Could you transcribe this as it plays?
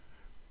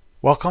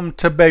Welcome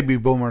to Baby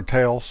Boomer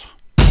Tales.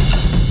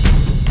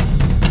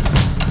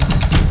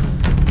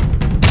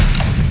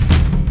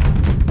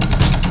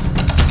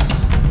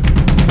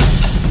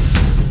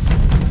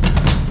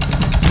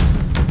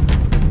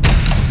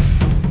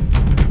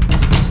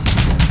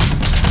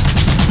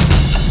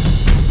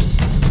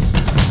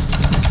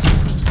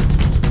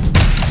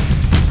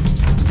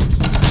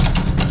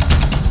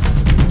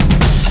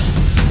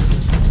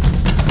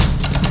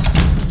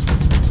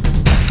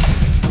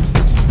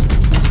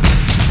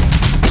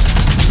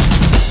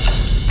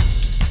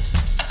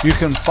 You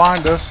can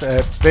find us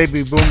at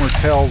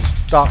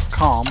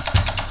babyboomertales.com.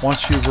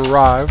 Once you've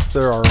arrived,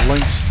 there are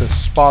links to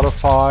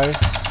Spotify,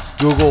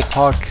 Google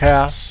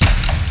Podcasts,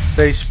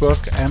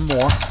 Facebook, and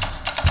more.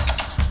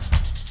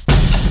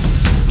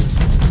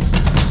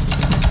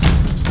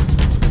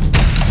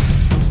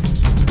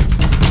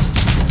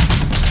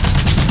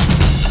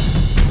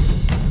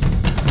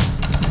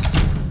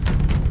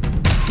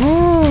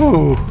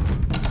 Whew!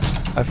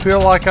 I feel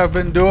like I've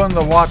been doing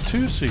the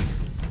Watusi.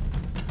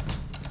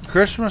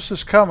 Christmas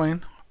is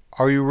coming.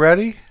 Are you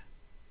ready?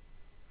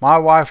 My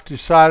wife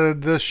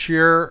decided this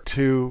year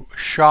to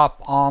shop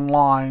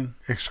online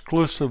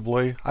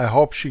exclusively. I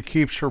hope she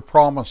keeps her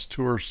promise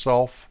to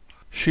herself.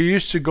 She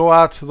used to go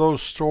out to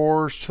those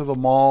stores, to the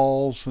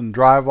malls, and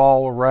drive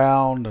all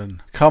around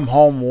and come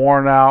home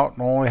worn out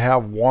and only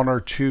have one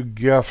or two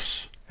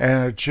gifts,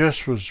 and it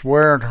just was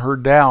wearing her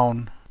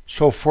down.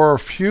 So for a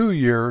few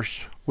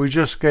years, we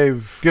just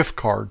gave gift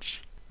cards.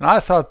 And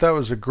I thought that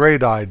was a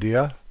great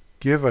idea.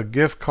 Give a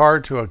gift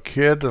card to a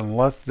kid and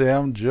let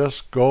them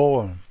just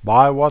go and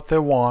buy what they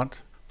want.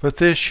 But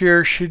this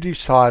year she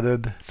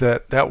decided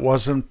that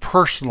wasn't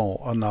personal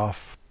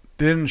enough.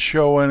 Didn't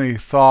show any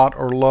thought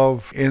or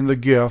love in the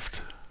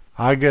gift.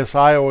 I guess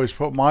I always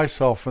put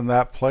myself in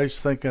that place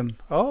thinking,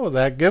 oh,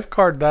 that gift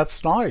card,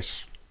 that's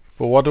nice.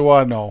 But what do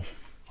I know?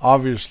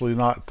 Obviously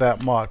not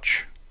that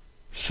much.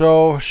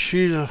 So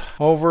she's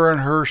over in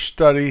her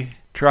study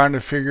trying to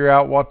figure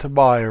out what to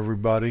buy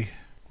everybody.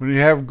 When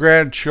you have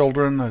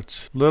grandchildren,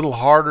 it's a little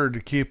harder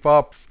to keep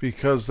up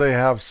because they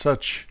have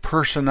such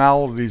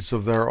personalities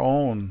of their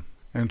own,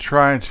 and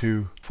trying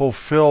to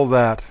fulfill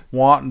that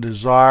want and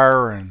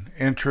desire and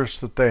interest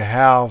that they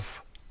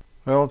have.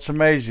 Well, it's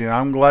amazing.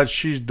 I'm glad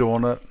she's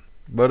doing it.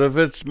 But if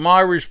it's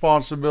my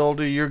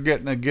responsibility, you're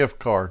getting a gift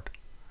card.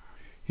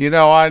 You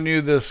know, I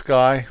knew this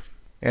guy,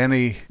 and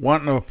he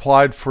went and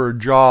applied for a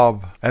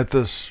job at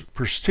this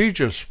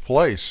prestigious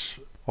place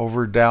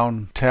over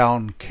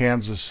downtown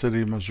Kansas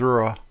City,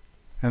 Missouri.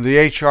 And the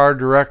HR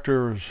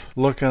director was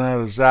looking at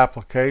his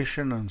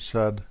application and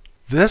said,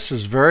 "This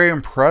is very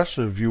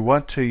impressive. You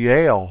went to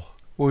Yale.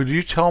 Would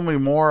you tell me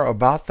more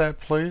about that,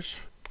 please?"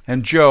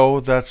 And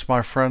Joe, that's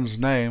my friend's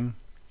name,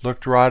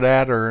 looked right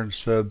at her and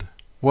said,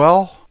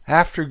 "Well,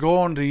 after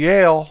going to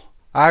Yale,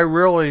 I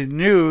really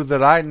knew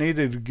that I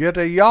needed to get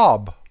a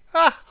job."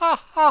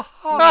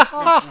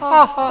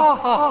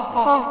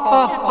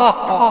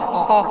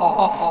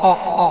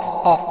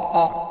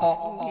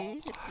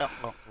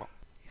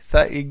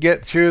 Thought you'd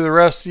get through the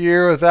rest of the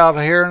year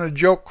without hearing a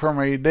joke from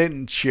me,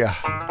 didn't you?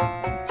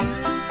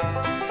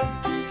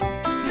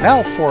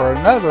 Now for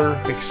another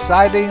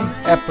exciting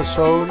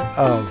episode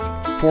of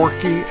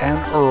Forky and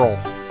Earl.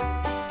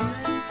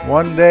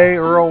 One day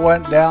Earl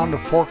went down to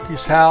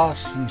Forky's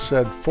house and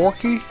said,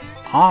 "Forky,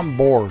 I'm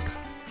bored."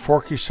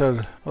 Forky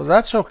said, "Well,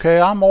 that's okay,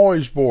 I'm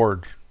always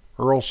bored."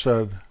 Earl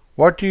said,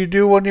 "What do you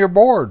do when you're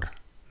bored?"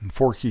 And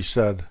Forky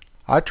said,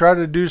 "I try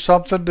to do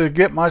something to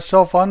get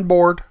myself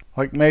unbored,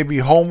 like maybe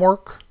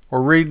homework,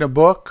 or reading a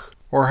book,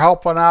 or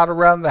helping out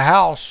around the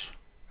house."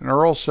 And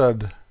Earl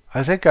said,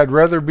 "I think I'd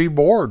rather be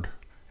bored."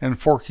 And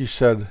Forky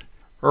said,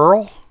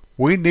 "Earl,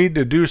 we need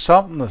to do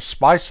something to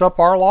spice up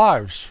our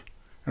lives."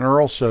 And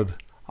Earl said,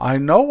 "I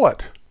know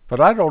it, but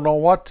I don't know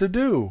what to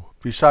do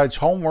besides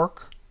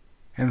homework."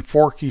 And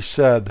Forky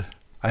said,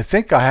 "I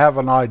think I have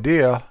an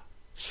idea."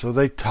 So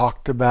they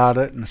talked about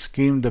it and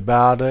schemed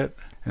about it.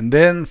 And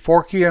then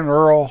Forky and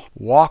Earl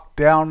walked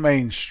down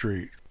Main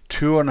Street,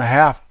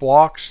 2.5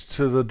 blocks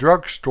to the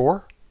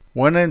drugstore.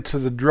 Went into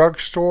the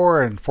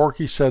drugstore and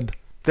Forky said,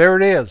 "There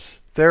it is,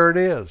 there it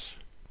is."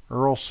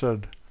 Earl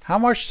said, "How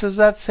much does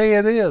that say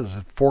it is?"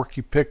 And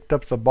Forky picked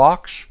up the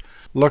box,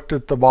 looked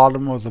at the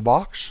bottom of the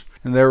box,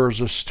 and there was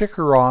a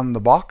sticker on the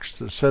box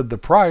that said the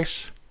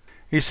price.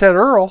 He said,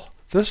 "Earl,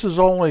 this is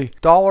only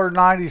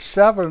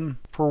 $1.97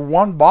 for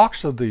one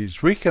box of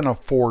these. We can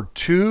afford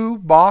 2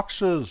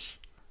 boxes."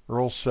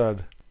 Earl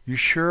said, "You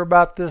sure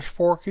about this,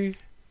 Forky?"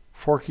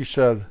 Forky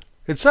said,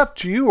 "It's up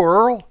to you,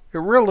 Earl. It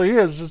really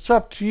is. It's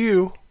up to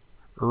you."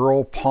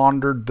 Earl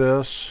pondered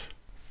this.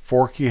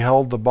 Forky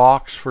held the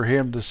box for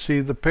him to see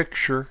the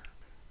picture.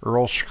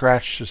 Earl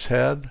scratched his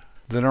head.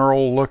 Then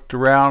Earl looked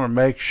around and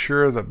made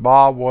sure that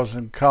Bob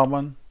wasn't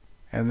coming.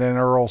 And then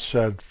Earl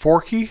said,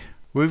 "Forky,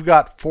 we've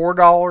got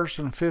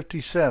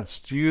 $4.50.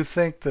 Do you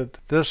think that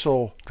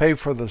this'll pay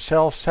for the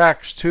sales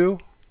tax too?"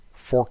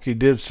 Forky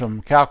did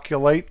some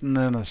calculating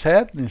in his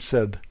head and he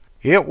said,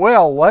 "It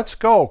will. Let's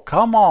go.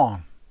 Come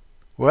on."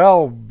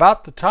 Well,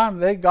 about the time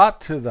they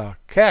got to the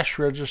cash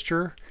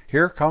register,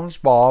 here comes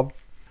Bob.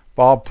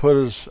 Bob put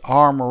his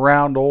arm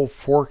around old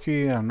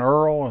Forky and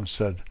Earl and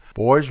said,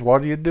 "Boys,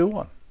 what are you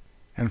doing?"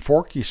 And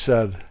Forky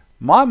said,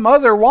 "My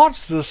mother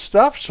wants this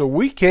stuff, so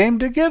we came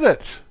to get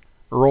it."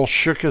 Earl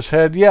shook his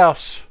head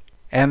yes.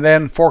 And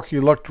then Forky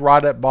looked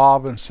right at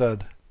Bob and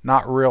said,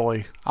 "Not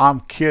really.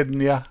 I'm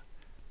kidding ya."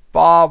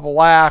 Bob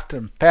laughed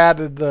and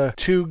patted the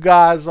two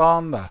guys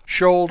on the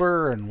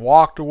shoulder and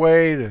walked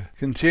away to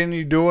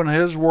continue doing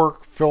his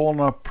work, filling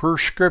a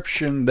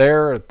prescription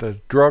there at the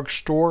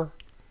drugstore.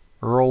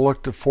 Earl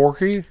looked at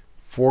Forky.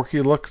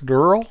 Forky looked at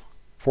Earl.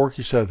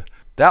 Forky said,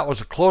 "That was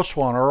a close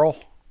one, Earl."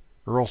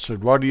 Earl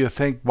said, "What do you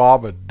think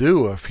Bob would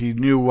do if he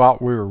knew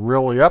what we were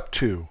really up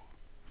to?"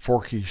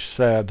 Forky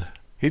said,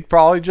 "He'd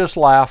probably just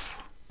laugh."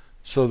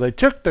 So they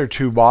took their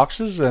 2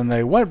 boxes and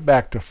they went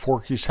back to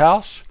Forky's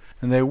house,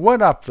 and they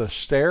went up the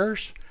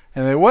stairs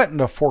and they went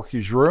into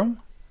Forky's room.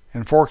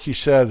 And Forky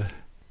said,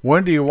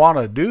 "When do you want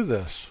to do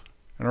this?"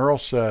 And Earl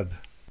said,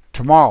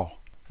 "Tomorrow.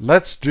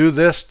 Let's do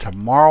this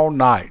tomorrow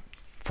night."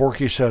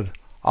 Forky said,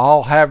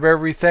 "I'll have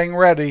everything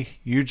ready.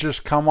 You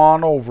just come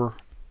on over."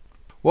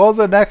 Well,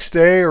 the next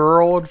day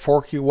Earl and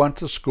Forky went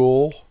to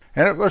school,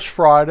 and it was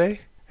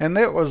Friday, and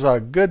it was a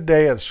good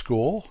day at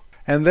school.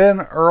 And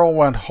then Earl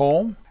went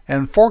home,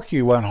 and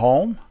Forky went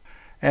home,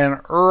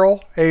 and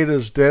Earl ate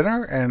his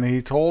dinner, and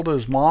he told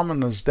his mom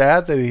and his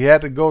dad that he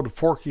had to go to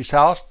Forky's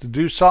house to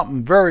do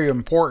something very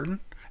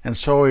important. And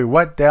so he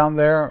went down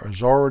there. It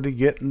was already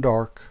getting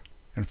dark.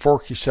 And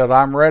Forky said,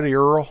 "I'm ready,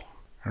 Earl."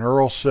 And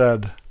Earl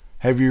said,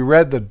 "Have you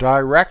read the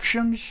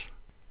directions?"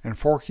 And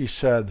Forky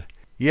said,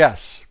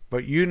 "Yes,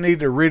 but you need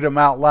to read them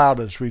out loud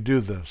as we do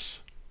this."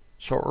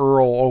 So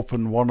Earl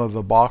opened one of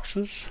the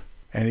boxes,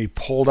 and he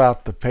pulled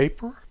out the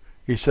paper.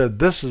 He said,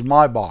 "This is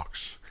my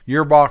box.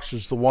 Your box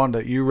is the one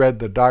that you read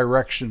the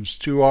directions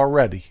to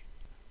already."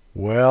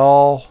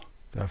 Well,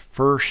 the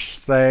first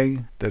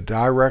thing the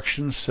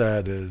directions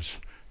said is,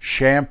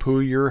 shampoo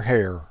your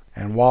hair.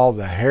 And while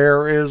the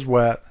hair is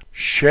wet,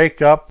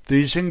 shake up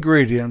these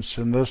ingredients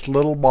in this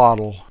little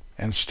bottle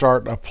and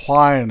start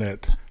applying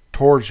it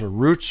towards the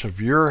roots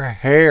of your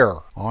hair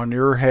on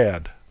your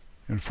head.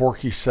 And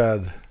Forky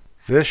said,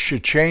 "This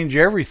should change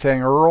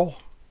everything, Earl."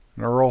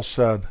 And Earl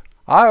said,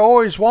 "I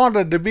always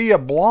wanted to be a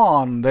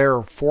blonde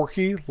there,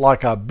 Forky,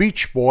 like a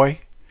beach boy."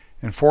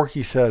 And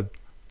Forky said,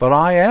 "But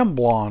I am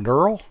blonde,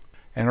 Earl."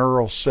 And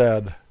Earl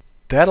said,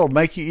 "That'll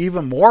make you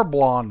even more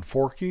blonde,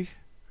 Forky."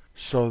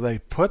 So they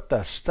put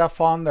the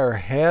stuff on their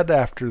head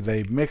after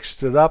they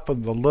mixed it up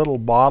in the little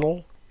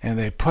bottle, and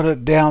they put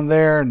it down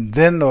there, and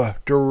then the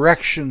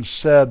directions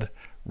said,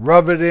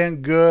 "Rub it in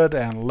good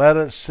and let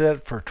it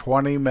sit for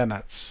 20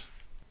 minutes.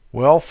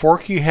 Well,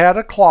 Forky had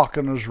a clock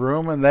in his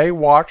room, and they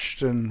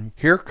watched, and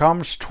here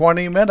comes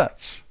 20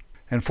 minutes.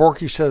 And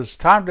Forky says,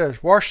 "Time to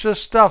wash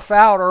this stuff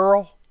out,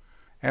 Earl."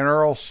 And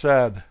Earl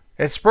said,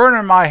 "It's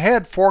burning my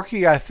head,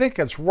 Forky. I think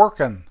it's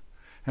working."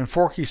 And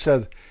Forky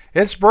said,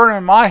 "It's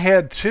burning my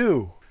head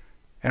too."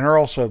 And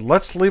Earl said,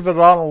 "Let's leave it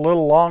on a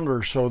little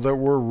longer so that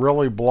we're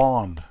really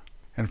blonde."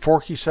 And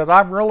Forky said,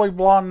 "I'm really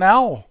blonde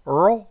now,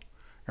 Earl."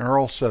 And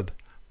Earl said,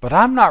 "But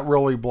I'm not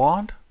really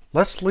blonde.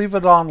 Let's leave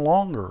it on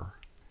longer."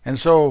 And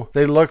so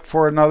they looked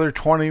for another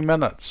 20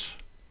 minutes.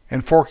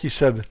 And Forky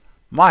said,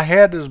 "My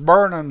head is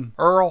burning,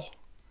 Earl."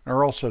 And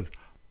Earl said,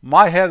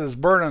 "My head is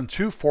burning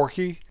too,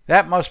 Forky.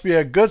 That must be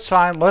a good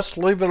sign. Let's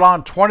leave it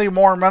on 20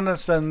 more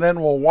minutes and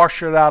then we'll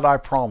wash it out, I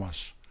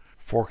promise."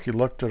 Forky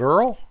looked at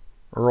Earl.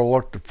 Earl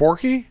looked at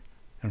Forky.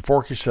 And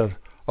Forky said,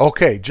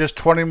 "Okay, just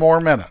 20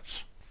 more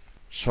minutes."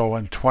 So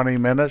in 20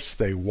 minutes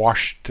they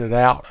washed it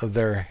out of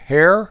their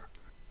hair.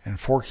 And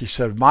Forky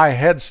said, "My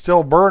head's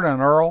still burning,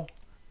 Earl."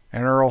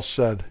 And Earl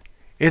said,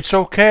 "It's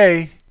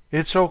okay.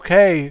 It's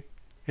okay.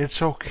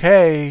 It's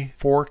okay,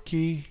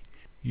 Forky.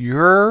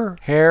 Your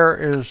hair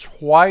is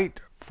white,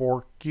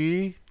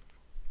 Forky."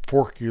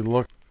 Forky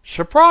looked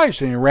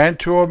surprised, and he ran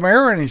to a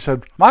mirror and he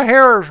said, "My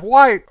hair is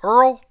white,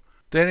 Earl."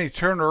 Then he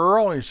turned to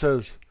Earl and he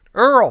says,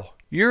 "Earl,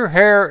 your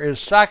hair is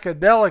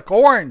psychedelic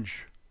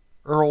orange."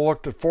 Earl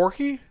looked at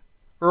Forky.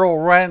 Earl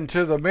ran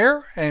to the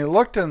mirror and he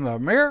looked in the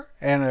mirror,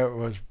 and it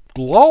was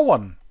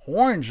glowing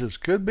orange as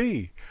could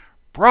be.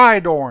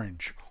 Bright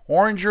orange,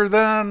 oranger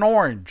than an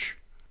orange.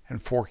 And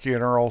Forky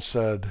and Earl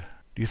said,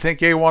 "Do you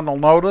think anyone will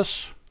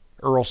notice?"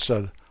 Earl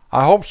said,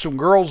 "I hope some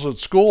girls at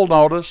school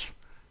notice."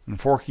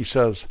 And Forky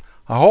says,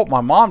 "I hope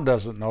my mom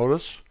doesn't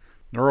notice."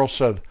 And Earl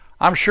said,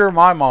 "I'm sure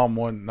my mom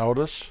wouldn't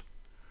notice."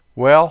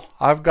 "Well,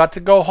 I've got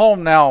to go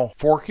home now,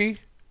 Forky."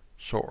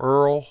 So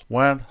Earl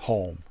went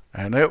home,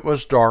 and it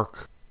was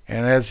dark.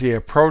 And as he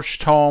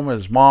approached home,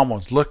 his mom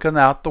was looking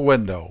out the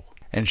window,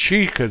 and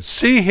she could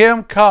see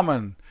him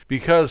coming,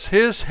 because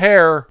his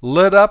hair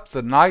lit up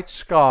the night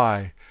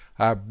sky,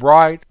 a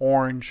bright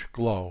orange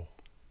glow.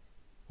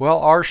 Well,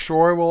 our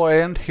story will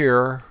end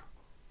here.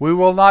 We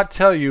will not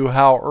tell you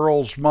how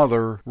Earl's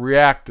mother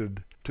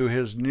reacted to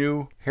his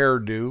new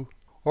hairdo,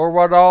 or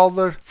what all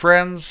the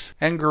friends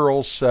and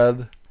girls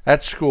said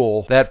at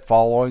school that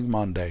following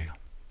Monday.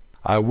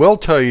 I will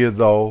tell you,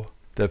 though,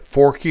 that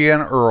Forky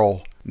and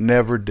Earl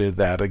never did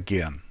that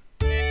again.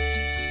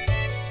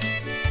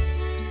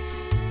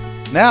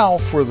 Now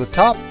for the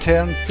top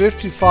 10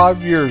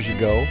 55 years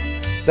ago.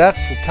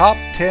 That's the top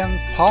 10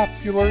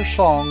 popular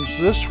songs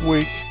this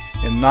week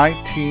in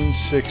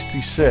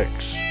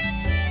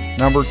 1966.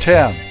 Number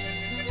 10,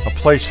 A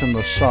Place in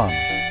the Sun,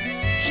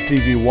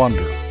 Stevie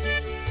Wonder.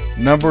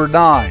 Number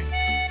 9,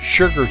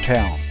 Sugar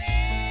Town,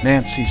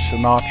 Nancy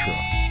Sinatra.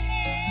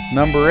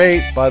 Number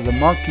 8 by the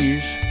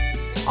Monkees,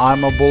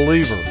 I'm a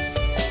Believer.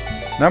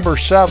 Number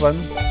 7,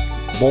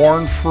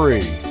 Born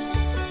Free,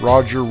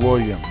 Roger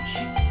Williams.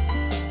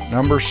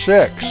 Number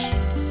 6,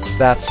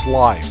 That's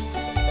Life,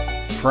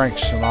 Frank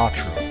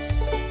Sinatra.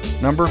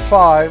 Number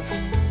 5,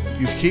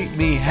 You Keep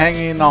Me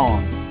Hanging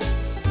On,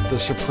 The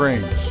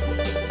Supremes.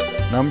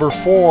 Number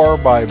 4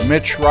 by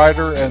Mitch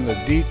Ryder and the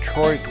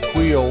Detroit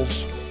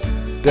Wheels,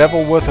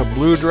 Devil with a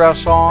Blue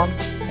Dress On,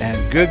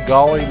 and Good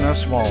Golly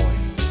Miss Molly.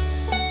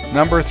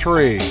 Number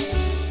 3,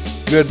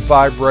 Good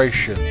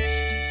Vibrations,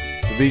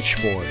 The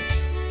Beach Boys.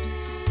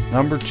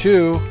 Number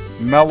 2,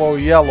 Mellow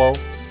Yellow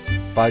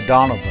by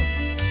Donovan.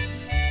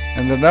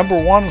 And the number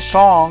 1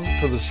 song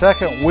for the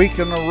second week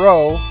in a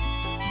row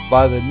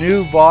by the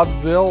new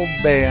vaudeville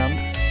band,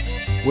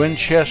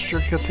 Winchester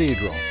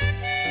Cathedral.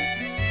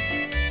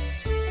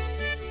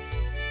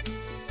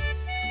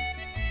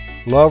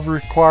 Love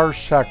requires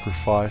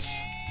sacrifice.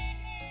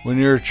 When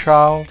you're a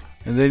child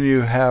and then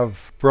you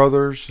have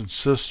brothers and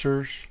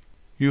sisters,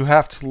 you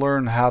have to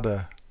learn how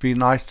to be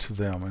nice to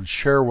them and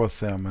share with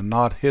them and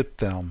not hit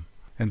them,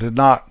 and to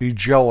not be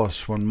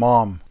jealous when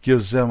mom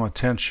gives them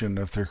attention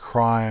if they're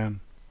crying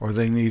or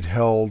they need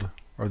held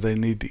or they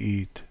need to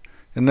eat.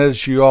 And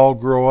as you all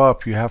grow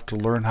up, you have to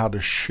learn how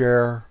to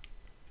share,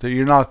 that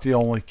you're not the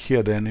only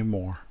kid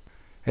anymore.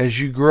 As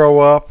you grow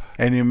up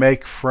and you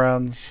make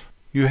friends,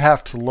 you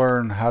have to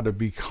learn how to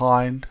be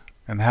kind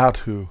and how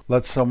to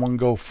let someone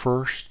go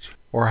first,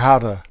 or how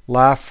to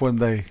laugh when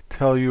they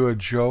tell you a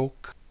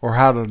joke, or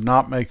how to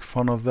not make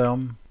fun of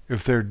them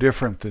if they're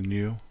different than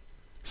you.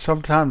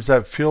 Sometimes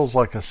that feels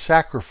like a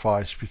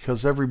sacrifice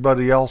because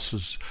everybody else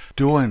is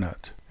doing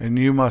it, and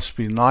you must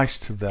be nice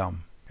to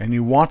them. And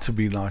you want to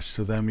be nice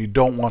to them. You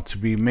don't want to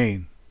be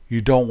mean.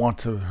 You don't want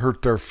to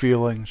hurt their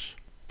feelings.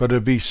 But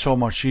it'd be so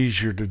much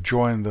easier to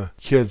join the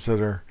kids that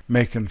are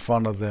making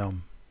fun of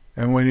them.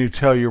 And when you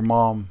tell your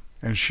mom,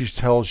 and she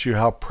tells you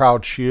how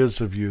proud she is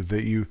of you,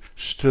 that you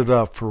stood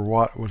up for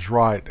what was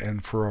right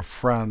and for a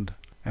friend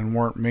and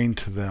weren't mean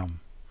to them.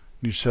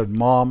 You said,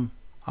 Mom,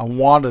 I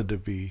wanted to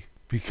be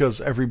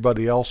because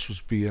everybody else was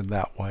being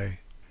that way.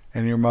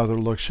 And your mother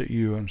looks at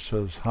you and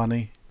says,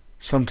 honey,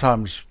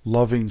 sometimes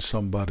loving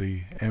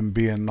somebody and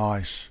being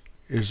nice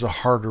is a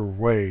harder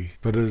way,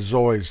 but it is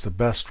always the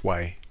best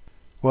way.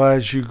 Well,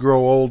 as you grow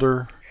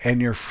older and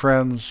your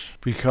friends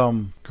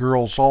become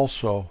girls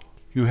also,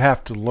 you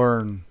have to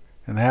learn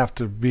and have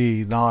to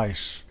be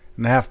nice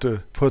and have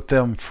to put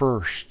them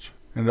first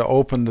and to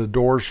open the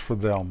doors for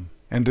them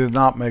and to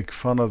not make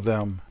fun of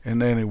them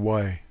in any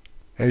way.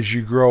 As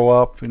you grow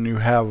up and you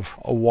have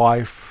a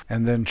wife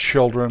and then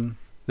children,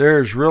 there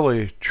is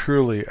really,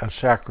 truly a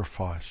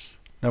sacrifice.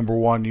 Number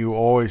 1, you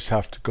always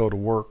have to go to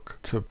work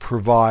to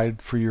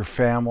provide for your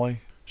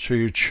family so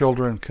your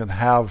children can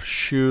have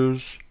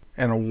shoes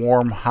and a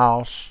warm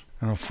house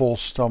and a full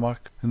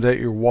stomach, and that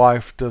your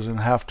wife doesn't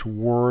have to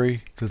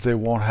worry that they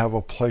won't have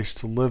a place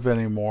to live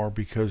anymore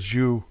because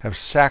you have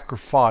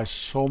sacrificed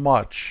so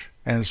much,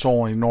 and it's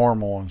only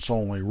normal and it's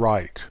only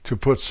right to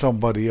put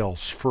somebody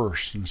else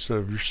first instead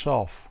of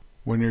yourself.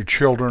 When your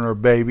children are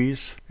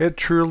babies, it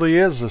truly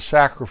is a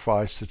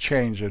sacrifice to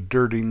change a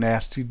dirty,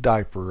 nasty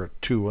diaper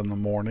at 2 in the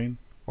morning,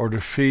 or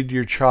to feed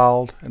your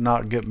child and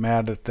not get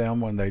mad at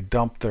them when they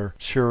dump their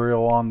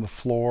cereal on the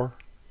floor.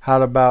 How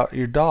about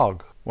your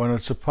dog when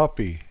it's a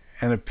puppy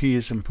and it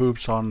pees and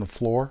poops on the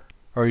floor?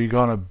 Are you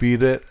going to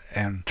beat it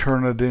and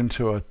turn it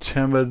into a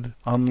timid,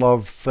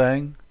 unloved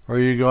thing? Or are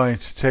you going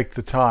to take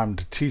the time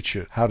to teach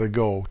it how to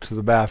go to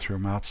the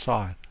bathroom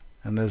outside?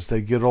 And as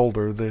they get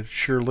older, they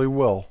surely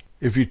will,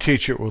 if you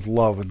teach it with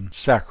love and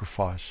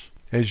sacrifice.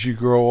 As you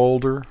grow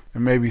older,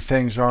 and maybe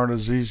things aren't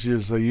as easy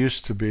as they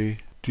used to be,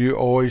 do you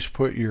always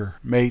put your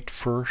mate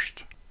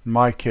first? In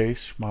my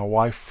case, my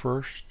wife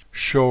first.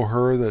 Show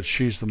her that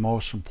she's the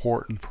most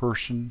important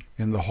person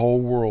in the whole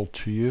world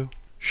to you.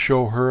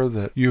 Show her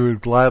that you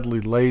would gladly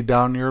lay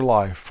down your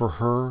life for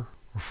her,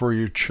 or for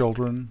your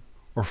children,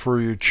 or for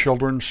your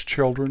children's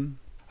children.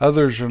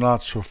 Others are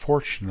not so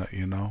fortunate,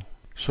 you know.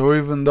 So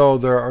even though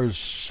there is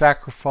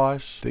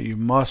sacrifice that you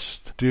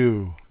must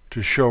do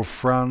to show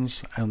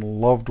friends and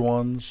loved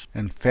ones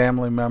and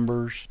family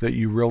members that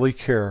you really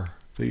care,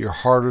 that your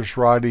heart is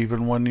right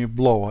even when you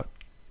blow it,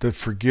 that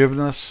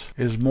forgiveness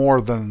is more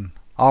than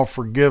I'll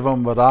forgive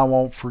them, but I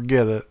won't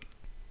forget it.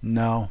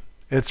 No,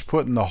 it's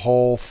putting the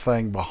whole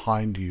thing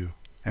behind you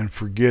and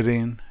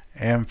forgetting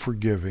and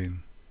forgiving,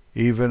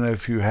 even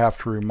if you have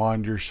to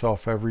remind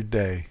yourself every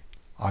day,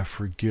 I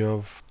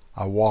forgive,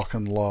 I walk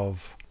in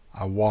love,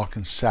 I walk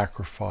in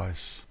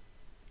sacrifice.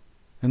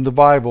 In the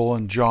Bible,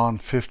 in John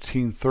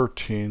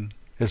 15:13,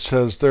 it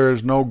says, there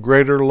is no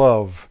greater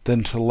love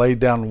than to lay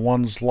down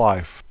one's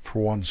life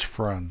for one's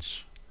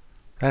friends.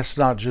 That's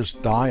not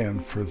just dying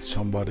for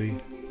somebody,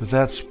 but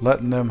that's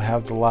letting them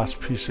have the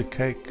last piece of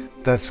cake.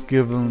 That's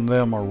giving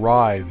them a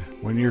ride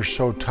when you're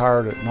so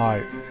tired at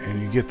night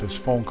and you get this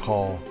phone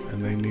call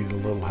and they need a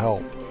little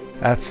help.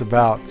 That's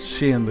about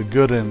seeing the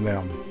good in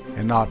them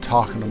and not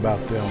talking about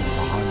them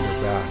behind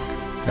their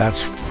back.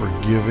 That's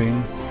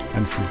forgiving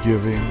and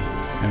forgiving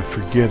and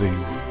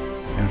forgetting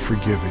and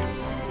forgiving.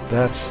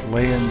 That's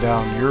laying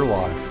down your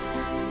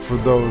life for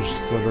those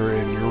that are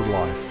in your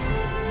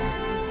life.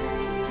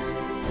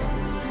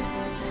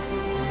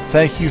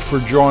 Thank you for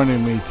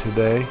joining me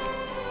today.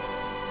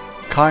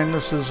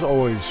 Kindness is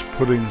always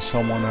putting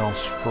someone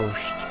else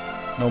first,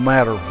 no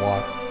matter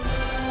what.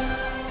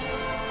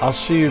 I'll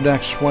see you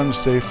next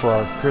Wednesday for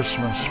our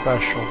Christmas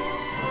special.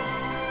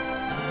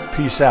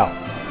 Peace out.